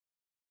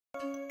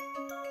Namaste.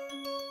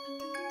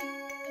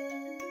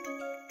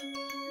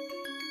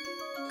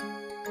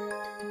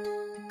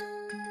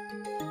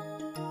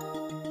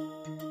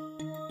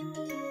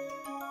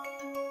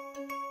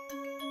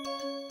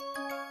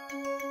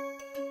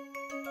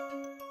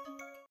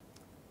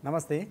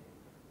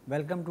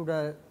 Welcome to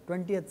the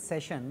 20th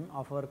session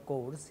of our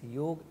course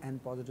Yoga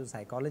and Positive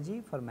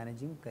Psychology for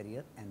Managing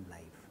Career and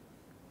Life.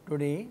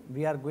 Today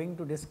we are going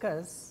to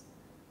discuss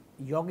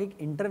yogic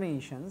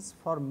interventions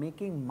for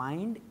making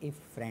mind a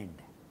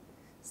friend.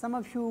 Some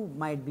of you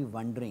might be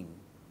wondering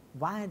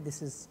why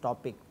this is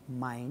topic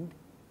mind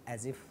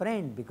as a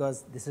friend,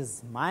 because this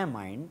is my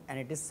mind and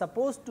it is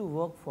supposed to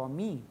work for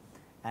me,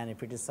 and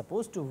if it is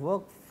supposed to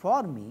work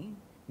for me,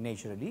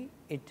 naturally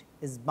it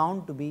is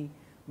bound to be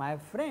my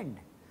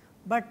friend,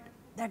 but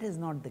that is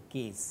not the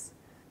case.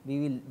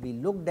 We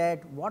looked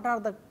at what are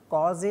the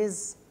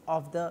causes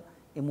of the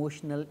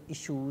emotional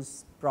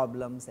issues,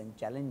 problems and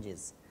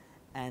challenges,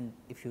 and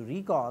if you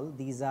recall,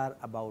 these are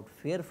about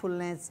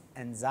fearfulness,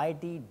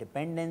 anxiety,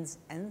 dependence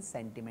and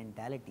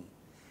sentimentality.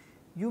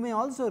 You may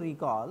also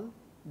recall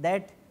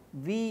that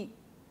we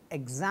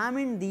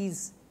examined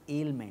these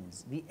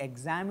ailments, we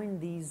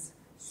examined these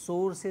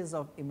sources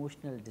of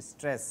emotional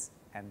distress,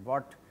 and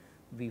what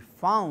we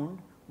found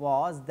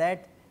was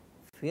that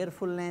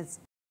fearfulness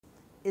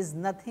is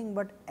nothing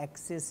but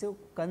excessive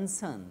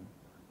concern,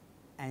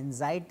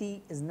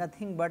 anxiety is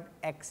nothing but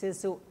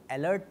excessive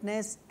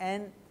alertness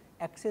and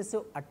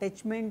excessive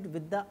attachment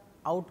with the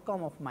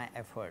outcome of my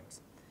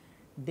efforts.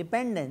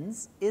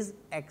 Dependence is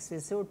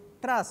excessive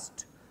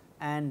trust,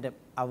 and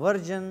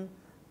aversion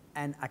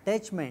and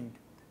attachment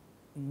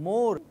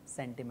more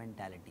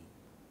sentimentality.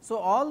 So,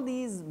 all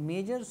these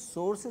major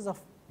sources of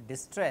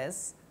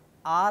distress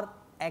are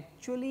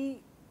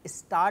actually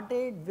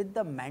started with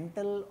the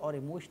mental or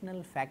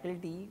emotional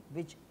faculty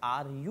which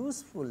are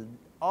useful.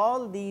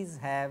 All these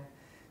have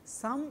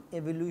some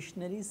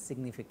evolutionary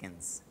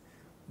significance,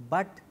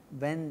 but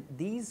when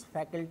these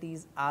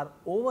faculties are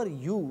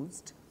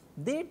overused,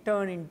 they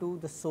turn into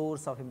the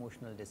source of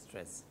emotional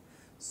distress.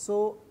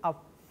 So, a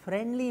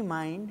friendly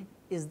mind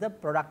is the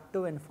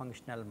productive and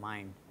functional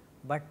mind,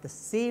 but the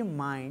same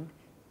mind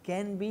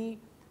can be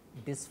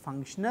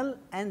dysfunctional,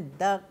 and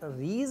the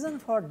reason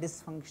for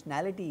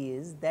dysfunctionality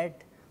is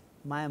that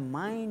my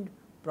mind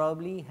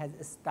probably has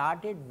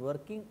started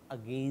working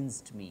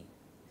against me.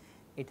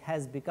 It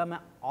has become an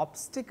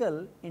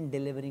obstacle in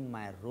delivering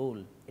my role.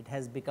 It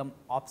has become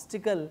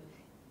obstacle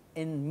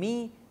in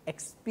me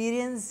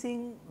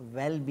experiencing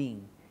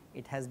well-being.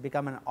 It has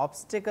become an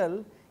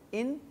obstacle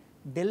in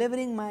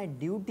delivering my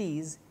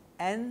duties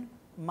and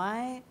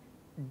my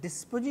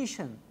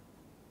disposition.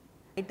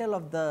 Title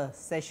of the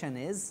session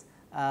is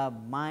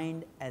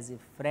Mind as a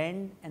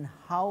Friend, and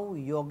how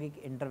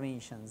yogic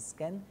interventions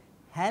can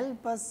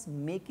help us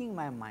making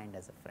my mind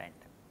as a friend.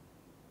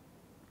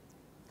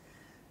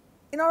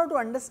 In order to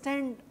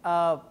understand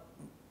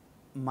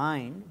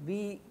mind,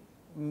 we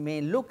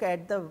may look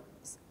at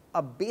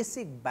a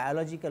basic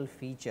biological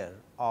feature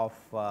of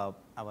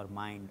our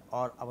mind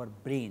or our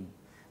brain.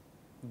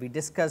 We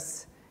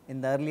discussed in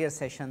the earlier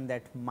session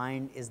that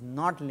mind is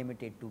not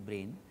limited to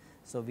brain.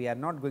 So, we are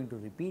not going to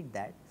repeat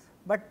that,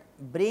 but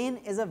brain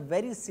is a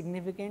very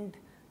significant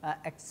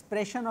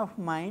expression of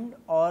mind,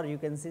 or you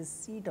can say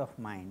seat of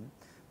mind.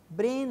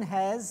 Brain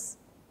has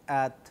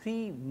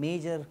three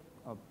major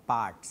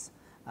parts: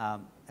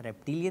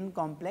 reptilian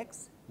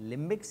complex,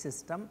 limbic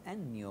system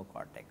and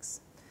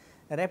neocortex.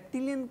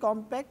 Reptilian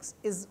complex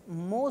is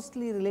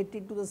mostly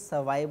related to the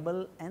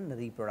survival and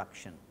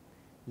reproduction.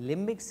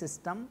 Limbic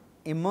system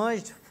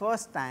emerged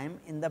first time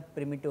in the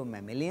primitive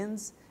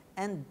mammalians,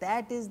 and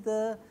that is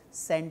the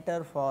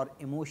center for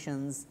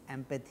emotions,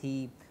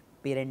 empathy,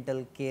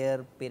 parental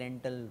care,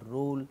 parental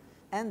role,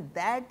 and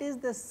that is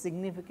the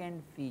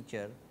significant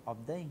feature of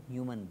the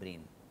human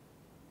brain.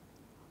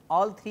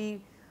 All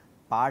three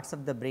parts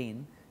of the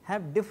brain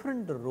have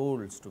different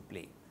roles to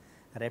play.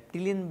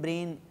 Reptilian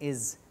brain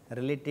is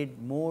related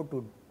more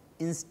to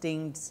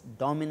instincts,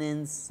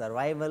 dominance,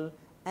 survival,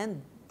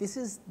 and this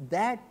is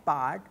that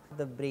part of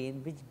the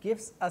brain which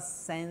gives a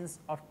sense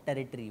of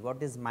territory.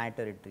 What is my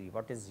territory?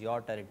 What is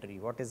your territory?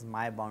 What is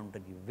my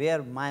boundary?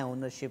 Where my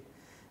ownership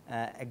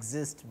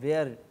exists?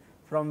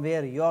 From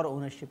where your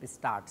ownership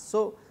starts?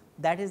 So,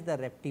 that is the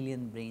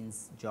reptilian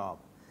brain's job.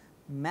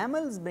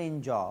 Mammal's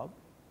brain job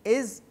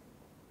is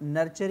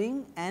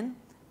nurturing and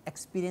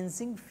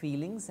experiencing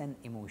feelings and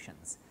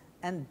emotions,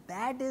 and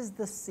that is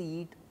the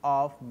seat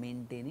of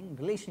maintaining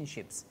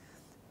relationships.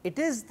 It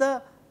is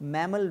the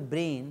mammal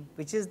brain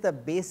which is the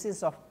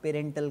basis of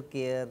parental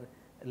care,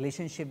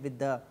 relationship with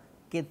the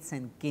kids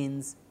and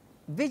kins,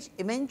 which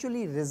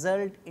eventually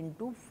result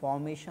into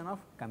formation of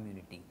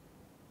community.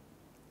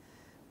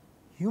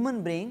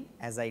 Human brain,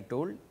 as I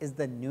told, is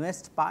the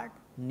newest part,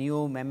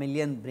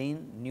 neo-mammalian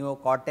brain,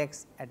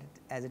 neocortex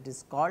as it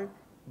is called.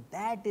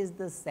 That is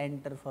the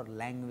center for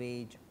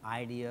language,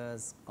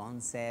 ideas,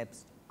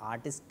 concepts,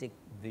 artistic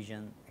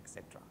vision,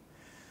 etc.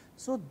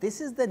 So,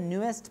 this is the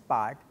newest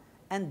part,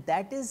 and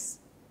that is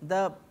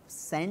the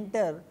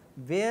center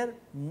where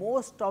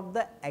most of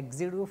the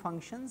executive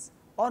functions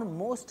or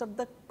most of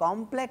the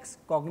complex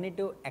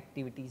cognitive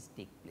activities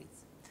take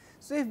place.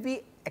 So, if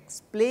we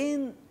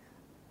explain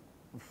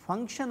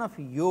function of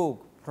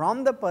yoga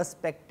from the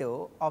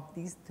perspective of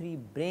these three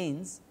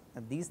brains,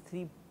 these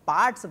three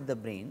parts of the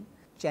brain,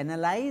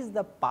 channelize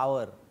the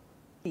power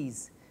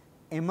is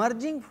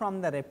emerging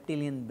from the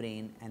reptilian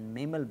brain and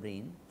mammal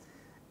brain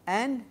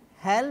and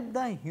help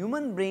the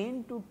human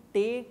brain to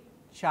take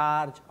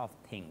charge of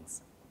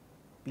things.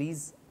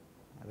 Please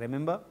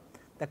remember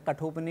the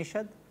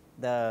Kathopanishad,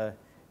 the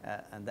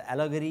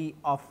allegory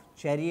of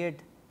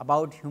chariot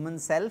about human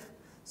self.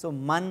 So,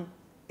 man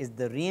is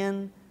the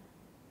rein,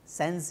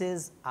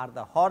 senses are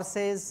the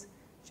horses,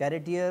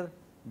 charioteer,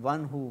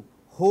 one who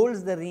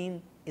holds the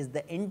rein is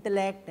the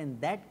intellect and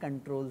that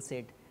controls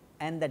it,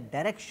 and the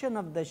direction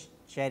of the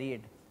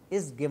chariot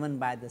is given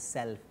by the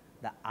self,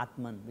 the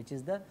Atman, which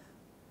is the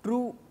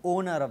true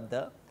owner of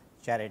the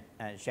chariot.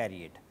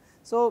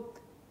 So,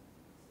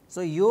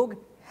 yoga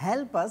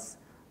help us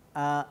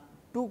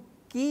to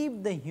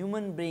keep the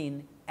human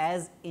brain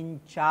as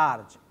in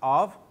charge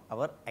of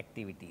our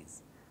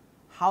activities.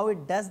 How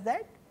it does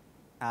that?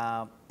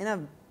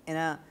 In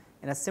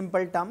a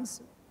simple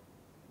terms,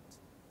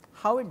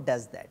 how it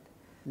does that?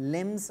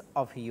 Limbs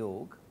of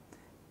yoga,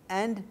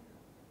 and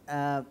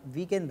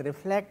we can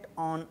reflect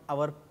on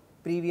our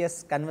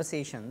previous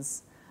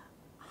conversations,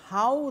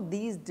 how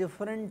these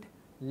different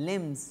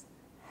limbs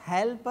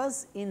help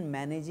us in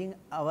managing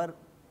our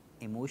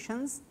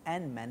emotions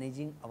and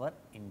managing our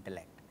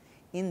intellect.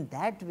 In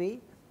that way,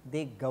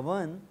 they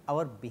govern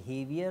our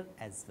behavior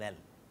as well.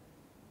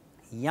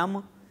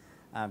 Yam,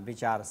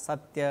 which are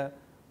Satya,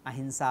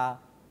 Ahimsa,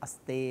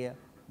 Asteya,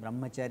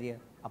 Brahmacharya,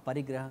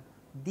 Aparigraha,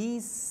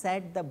 these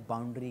set the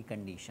boundary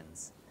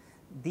conditions.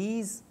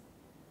 These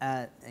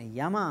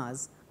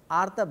yamas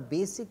are the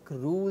basic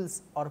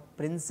rules or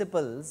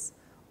principles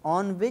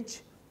on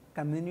which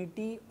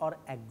community or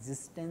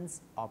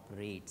existence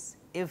operates.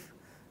 If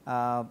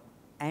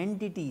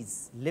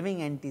entities,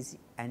 living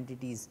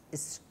entities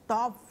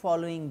stop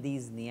following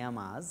these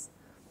niyamas,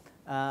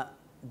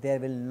 there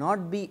will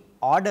not be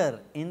order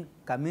in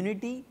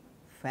community,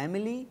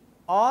 family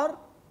or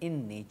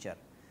in nature.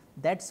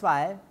 That is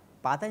why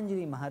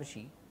Patanjali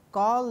Maharshi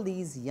call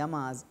these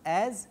yamas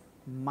as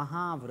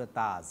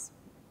Mahavratas,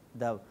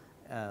 the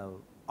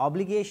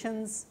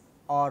obligations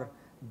or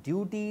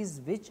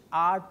duties which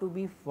are to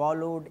be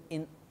followed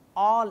in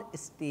all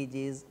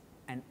stages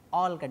and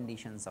all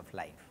conditions of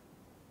life.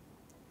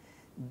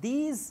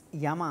 These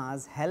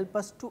yamas help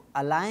us to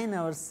align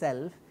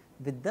ourselves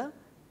with the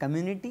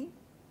community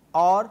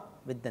or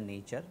with the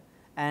nature,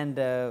 and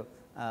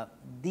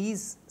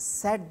these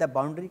set the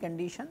boundary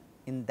condition.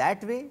 In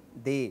that way,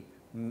 they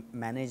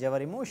manage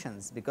our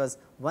emotions, because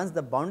once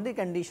the boundary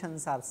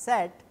conditions are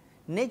set,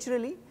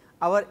 naturally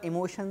our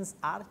emotions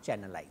are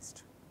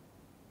channelized.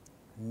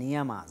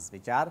 Niyamas,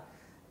 which are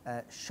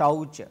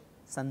Shauch,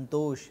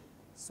 Santosh,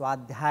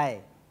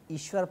 Swadhyay,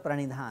 Ishwar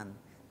Pranidhan,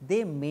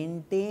 they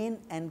maintain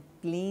and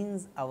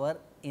cleanse our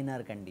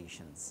inner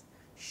conditions.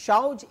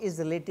 Shauch is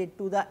related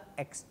to the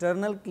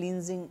external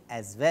cleansing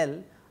as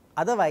well.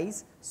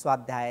 Otherwise,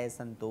 Swadhyay,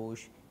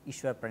 Santosh,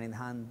 Ishwar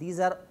Pranidhan, these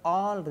are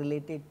all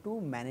related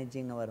to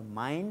managing our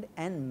mind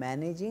and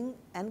managing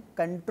and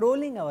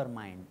controlling our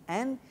mind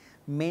and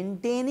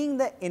maintaining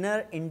the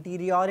inner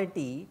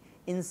interiority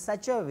in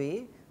such a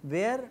way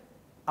where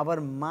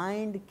our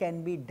mind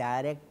can be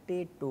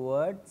directed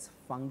towards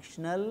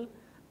functional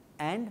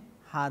and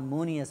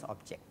harmonious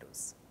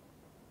objectives.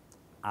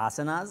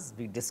 Asanas,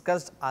 we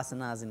discussed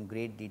asanas in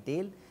great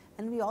detail,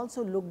 and we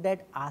also looked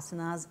at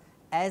asanas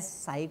as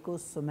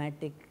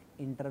psychosomatic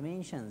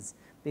interventions,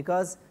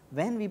 because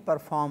when we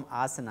perform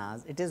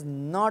asanas, it is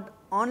not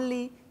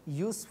only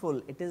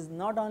useful, it is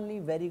not only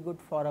very good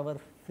for our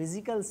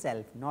physical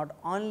self, not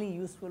only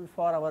useful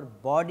for our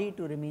body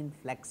to remain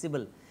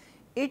flexible,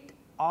 it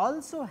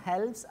also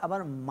helps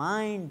our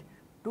mind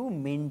to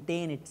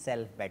maintain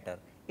itself better.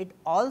 It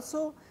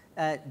also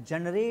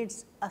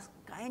generates a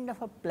kind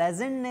of a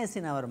pleasantness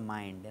in our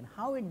mind. And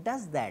how it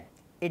does that?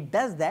 It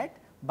does that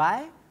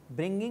by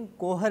bringing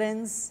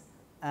coherence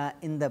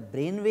in the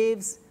brain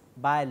waves,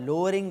 by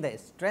lowering the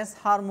stress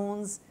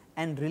hormones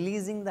and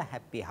releasing the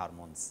happy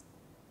hormones.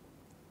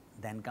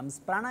 Then comes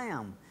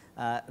pranayam,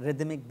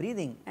 rhythmic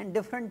breathing, and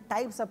different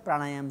types of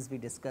pranayams we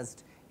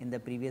discussed in the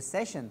previous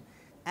session,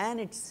 and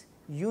its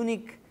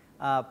unique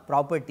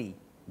property.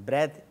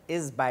 Breath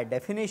is by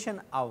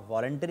definition a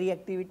voluntary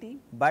activity,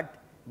 but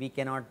we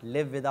cannot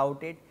live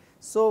without it.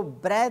 So,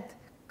 breath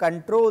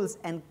controls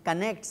and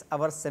connects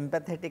our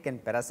sympathetic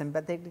and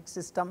parasympathetic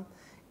system.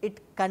 It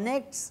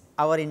connects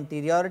our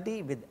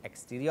interiority with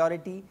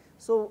exteriority.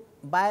 So,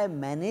 by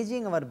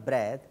managing our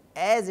breath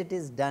as it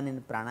is done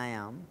in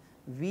pranayam,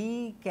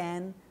 we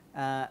can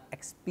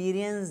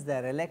experience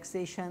the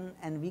relaxation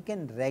and we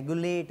can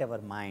regulate our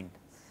mind.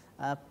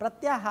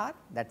 Pratyahar,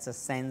 that is a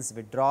sense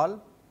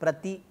withdrawal.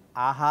 Prati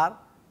ahar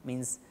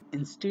means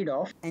instead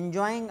of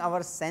enjoying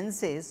our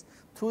senses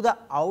through the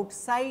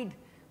outside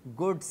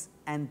goods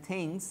and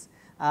things,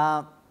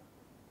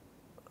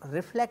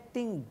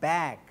 reflecting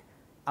back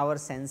our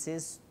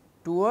senses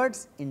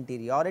towards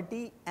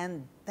interiority,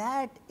 and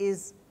that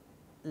is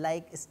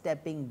like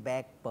stepping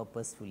back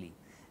purposefully,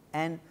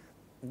 and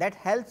that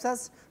helps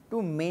us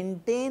to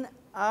maintain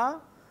a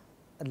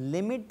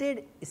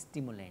limited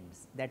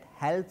stimulants, that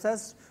helps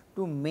us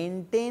to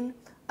maintain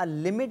a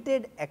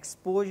limited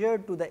exposure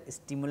to the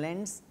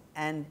stimulants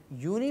and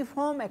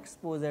uniform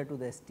exposure to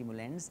the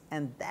stimulants,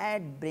 and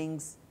that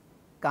brings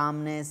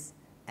calmness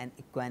and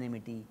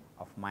equanimity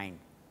of mind.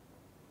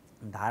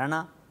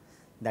 Dharana,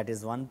 that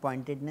is one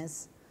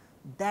pointedness,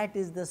 that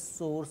is the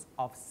source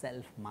of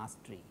self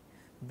mastery.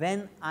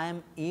 When I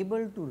am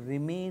able to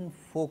remain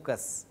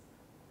focused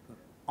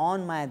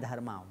on my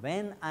dharma,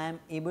 when I am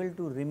able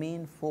to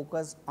remain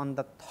focused on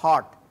the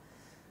thought,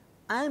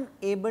 I am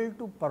able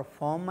to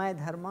perform my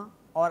dharma,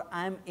 or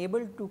I am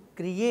able to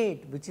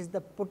create, which is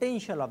the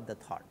potential of the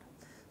thought.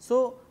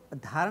 So,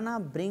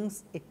 dharana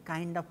brings a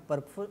kind of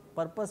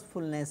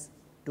purposefulness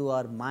to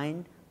our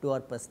mind, to our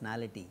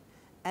personality,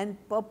 and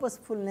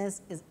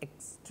purposefulness is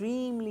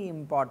extremely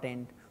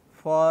important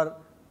for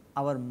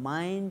our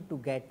mind to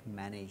get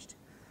managed.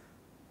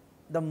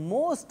 The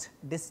most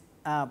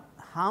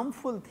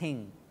harmful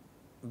thing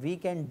we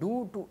can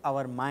do to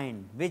our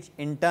mind, which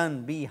in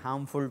turn be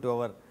harmful to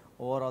our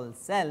overall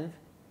self,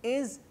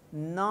 is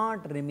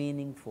not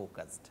remaining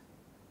focused.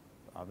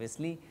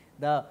 Obviously,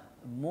 the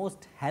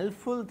most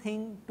helpful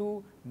thing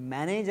to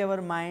manage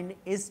our mind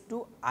is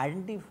to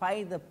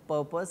identify the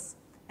purpose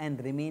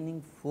and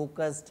remaining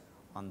focused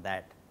on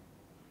that.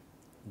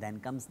 Then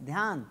comes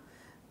dhyan,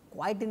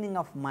 quietening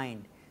of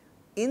mind.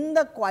 In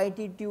the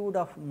quietude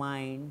of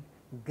mind,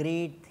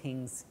 great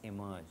things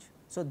emerge.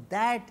 So,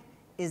 that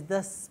is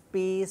the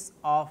space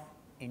of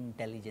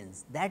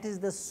intelligence, that is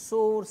the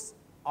source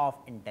of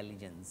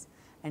intelligence,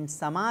 and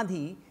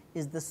samadhi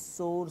is the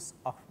source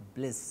of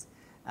bliss,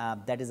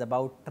 that is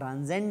about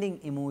transcending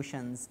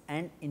emotions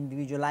and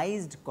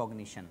individualized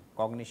cognition.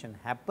 Cognition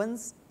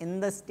happens in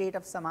the state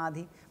of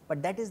samadhi,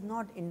 but that is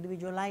not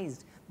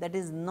individualized, that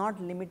is not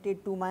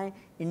limited to my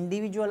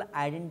individual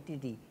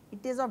identity,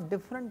 it is of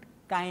different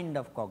kind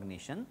of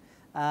cognition,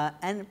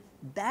 and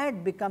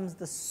that becomes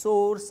the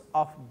source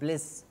of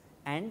bliss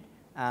and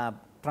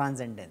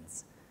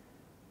transcendence.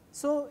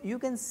 So, you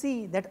can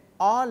see that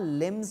all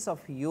limbs of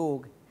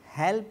yoga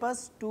help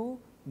us to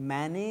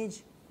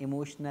manage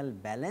emotional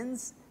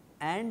balance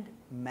and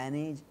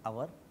manage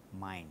our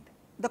mind.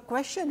 The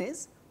question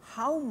is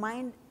how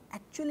mind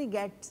actually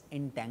gets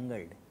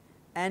entangled,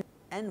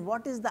 and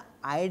what is the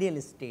ideal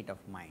state of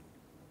mind.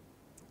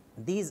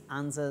 These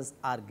answers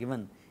are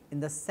given in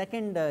the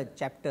second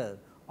chapter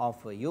of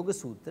Yoga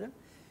Sutra.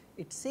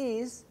 It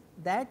says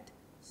that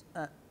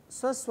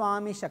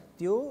Swaswami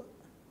Shaktyo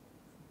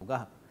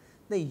Yoga,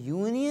 the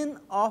union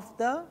of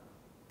the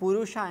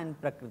Purusha and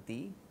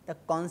Prakriti, the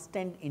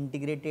constant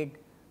integrated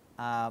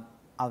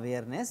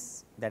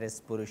awareness, that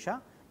is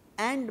Purusha,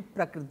 and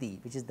Prakriti,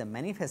 which is the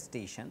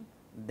manifestation,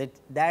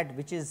 that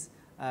which is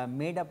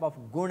made up of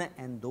guna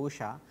and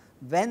dosha,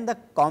 when the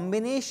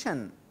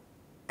combination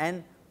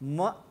and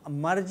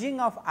merging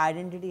of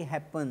identity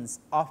happens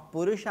of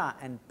Purusha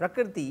and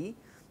Prakriti,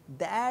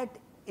 that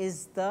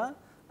is the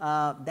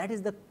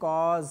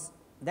cause,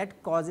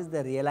 that causes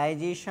the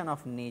realization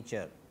of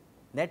nature,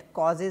 that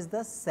causes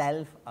the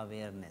self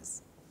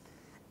awareness,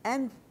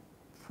 and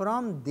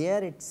from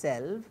there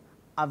itself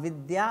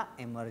avidya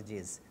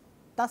emerges.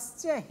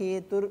 Tasya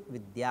hetur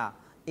vidya,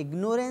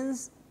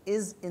 ignorance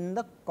is in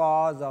the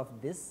cause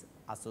of this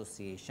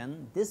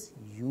association, this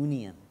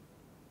union.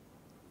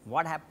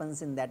 What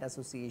happens in that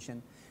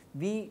association?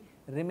 We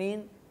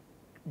remain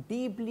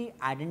deeply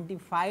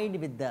identified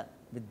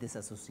with this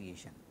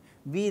association.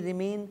 We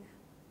remain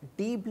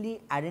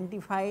deeply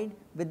identified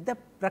with the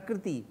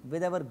Prakriti,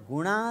 with our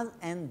gunas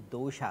and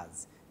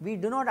doshas. We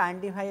do not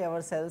identify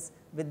ourselves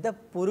with the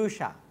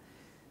Purusha.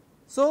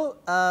 So,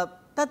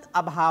 tat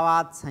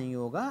abhavat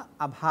sanyoga,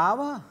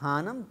 abhava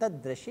hanam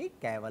tad drashe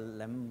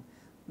kaivalyam.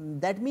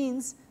 That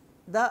means,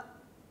 the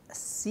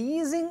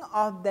ceasing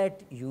of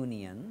that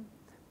union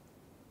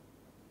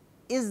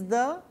is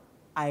the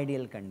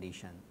ideal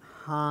condition,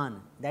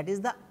 han, that is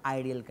the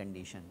ideal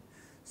condition.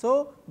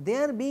 So,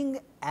 there being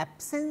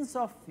absence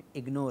of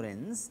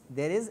ignorance,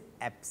 there is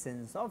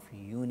absence of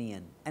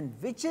union, and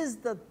which is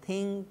the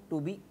thing to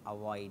be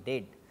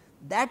avoided.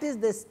 That is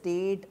the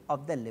state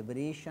of the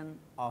liberation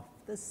of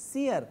the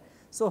seer.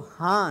 So,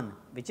 han,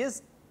 which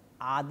is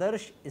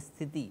adarsh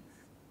sthiti,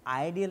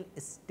 ideal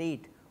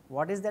state.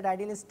 What is that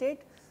ideal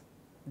state?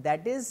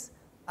 That is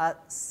a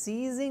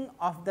ceasing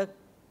of the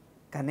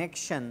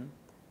connection,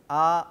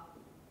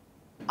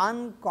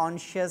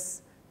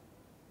 unconscious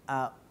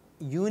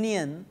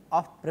union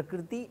of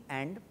Prakriti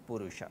and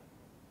Purusha.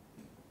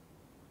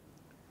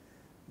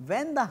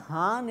 When the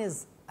han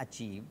is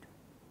achieved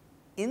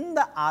in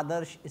the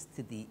adarsh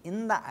sthiti,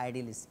 in the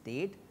ideal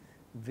state,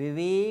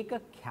 viveka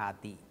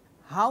khyati,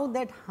 how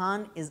that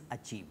han is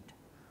achieved?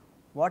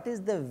 What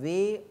is the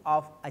way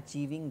of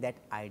achieving that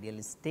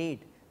ideal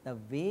state? The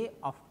way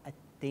of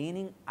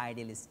attaining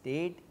ideal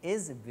state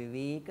is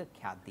viveka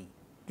khyati,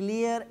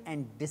 clear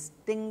and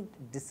distinct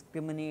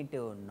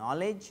discriminative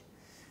knowledge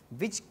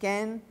which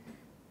can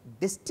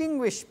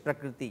distinguish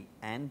Prakriti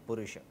and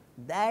Purusha.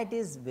 That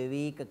is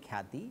Viveka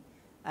Khyati,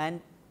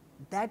 and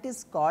that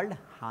is called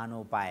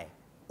Hanopaya.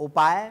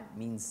 Upaya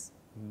means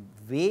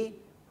way,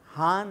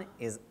 Han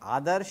is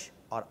Adarsh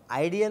or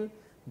ideal,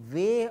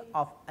 way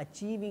of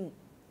achieving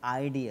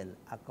ideal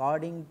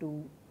according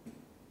to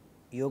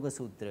Yoga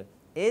Sutra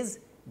is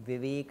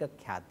Viveka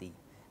Khyati.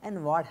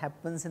 And what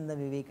happens in the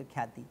Viveka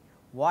Khyati?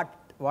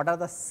 What are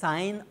the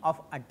sign of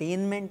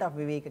attainment of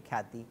Viveka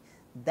Khyati?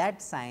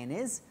 That sign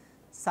is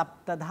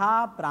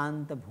Saptadha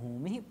Pranta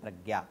Bhumi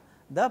Pragya,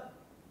 the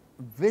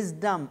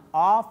wisdom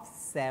of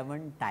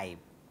 7 type.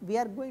 We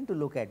are going to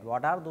look at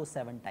what are those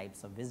 7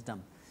 types of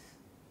wisdom.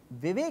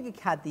 Viveka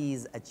Khyati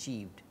is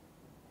achieved.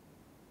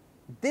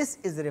 This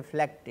is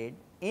reflected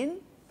in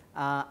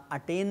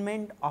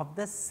attainment of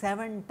the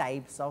 7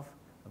 types of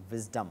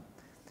wisdom.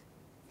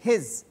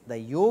 The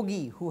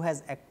yogi who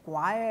has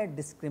acquired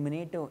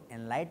discriminative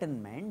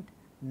enlightenment,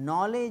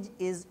 knowledge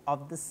is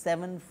of the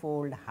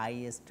 7-fold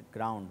highest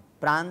ground.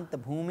 Pranta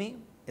Bhumi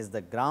is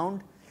the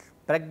ground,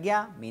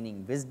 Pragya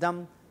meaning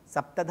wisdom,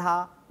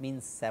 Saptadha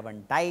means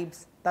 7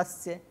 types,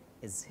 Tasya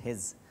is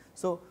his.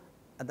 So,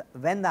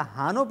 when the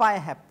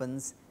Hanopaya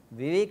happens,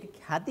 Viveka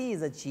Khyati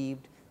is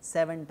achieved,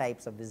 7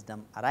 types of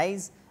wisdom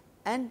arise,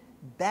 and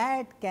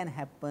that can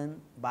happen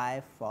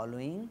by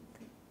following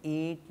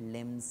 8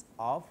 limbs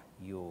of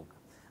yoga.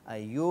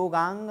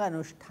 Yoganga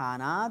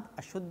Anushtanat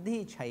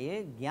Ashuddhi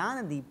Chaye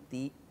Jnana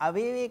Deepti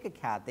Aviveka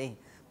Khyate.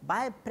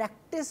 By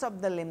practice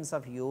of the limbs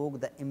of yoga,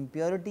 the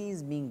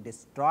impurities being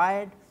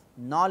destroyed,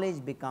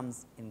 knowledge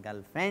becomes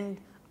engulfed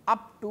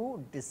up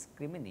to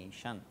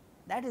discrimination.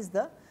 That is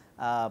the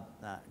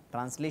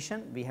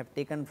translation we have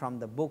taken from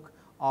the book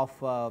of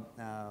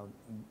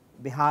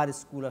Bihar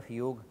School of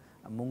Yoga,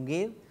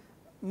 Munger.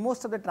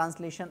 Most of the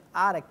translation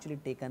are actually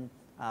taken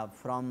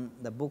from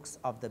the books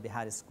of the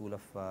Bihar School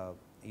of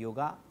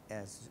Yoga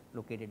as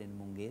located in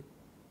Munger.